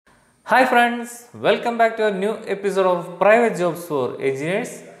Hi friends, welcome back to a new episode of Private Jobs for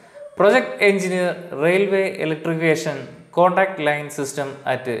Engineers. Project Engineer Railway Electrification Contact Line System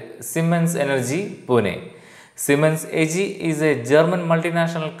at Siemens Energy, Pune. Siemens AG is a German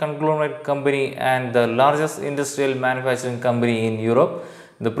multinational conglomerate company and the largest industrial manufacturing company in Europe.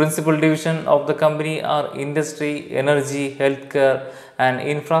 The principal division of the company are industry, energy, healthcare and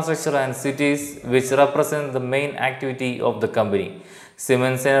infrastructure and cities, which represent the main activity of the company.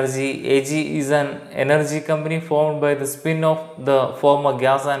 Siemens Energy AG is an energy company formed by the spin-off the former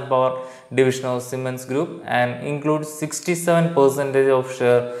gas and power division of Siemens Group and includes 67% of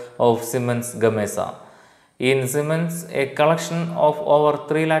share of Siemens Gamesa. In Siemens, a collection of over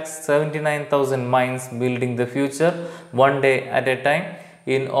 3,79,000 minds building the future one day at a time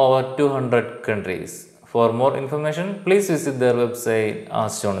in over 200 countries. For more information, please visit their website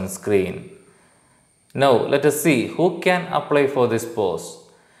as shown on screen. Now, let us see who can apply for this post.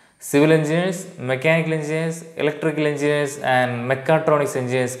 Civil engineers, mechanical engineers, electrical engineers and mechatronics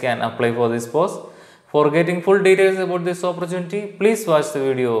engineers can apply for this post. For getting full details about this opportunity, please watch the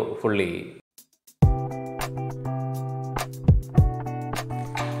video fully.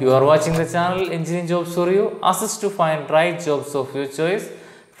 You are watching the channel ENGG JOBS for you. Assist to find right jobs of your choice.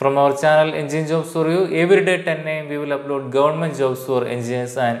 From our channel ENGG JOBS for you, every day 10 AM we will upload government jobs for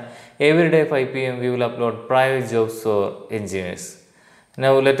engineers and every day 5 PM we will upload private jobs for engineers.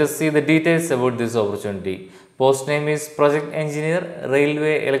 Now let us see the details about this opportunity. Post name is Project Engineer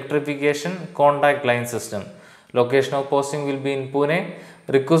Railway Electrification Contact Line System. Location of posting will be in Pune.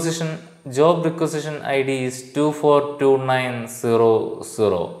 Job requisition ID is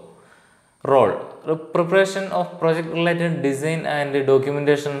 242900. Role: preparation of project related design and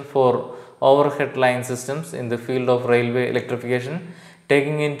documentation for overhead line systems in the field of railway electrification,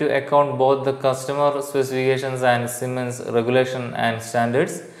 taking into account both the customer specifications and Siemens regulation and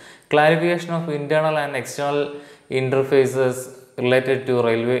standards. Clarification of internal and external interfaces related to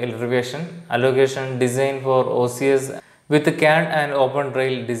railway electrification. Allocation design for OCS with CAD and Open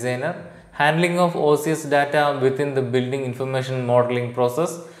Rail Designer. Handling of OCS data within the building information modeling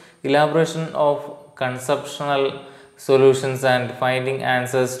process. Elaboration of conceptual solutions and finding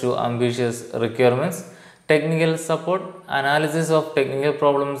answers to ambitious requirements. Technical support, analysis of technical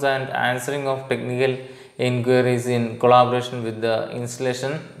problems and answering of technical inquiries in collaboration with the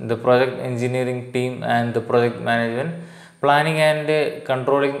installation, the project engineering team and the project management. Planning and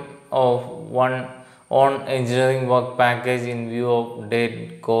controlling of one on engineering work package in view of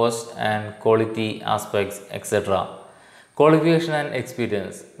date, cost and quality aspects, etc. Qualification and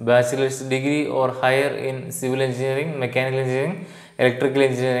experience: bachelor's degree or higher in civil engineering, mechanical engineering, electrical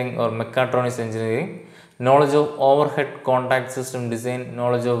engineering or mechatronics engineering. Knowledge of overhead contact system design,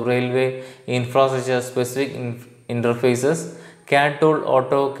 knowledge of railway infrastructure specific interfaces, CAD tool,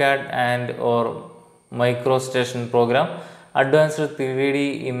 AutoCAD and or microstation program, advanced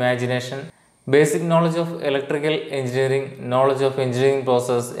 3D imagination, basic knowledge of electrical engineering, knowledge of engineering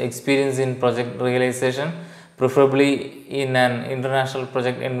process, experience in project realization, preferably in an international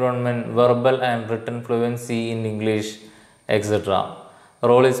project environment, verbal and written fluency in English, etc.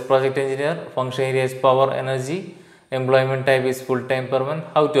 Role is project engineer, function area is power energy, employment type is full-time permanent.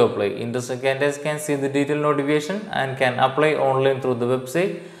 How to apply? Interested candidates can see the detailed notification and can apply online through the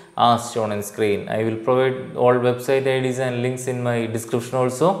website as shown on screen. I will provide all website IDs and links in my description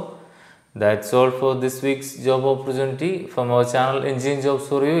also. That's all for this week's job opportunity from our channel ENGG JOBS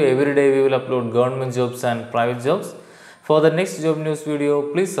for you. Every day we will upload government jobs and private jobs. For the next job news video,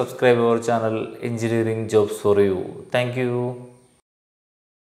 please subscribe our channel Engineering Jobs for you. Thank you.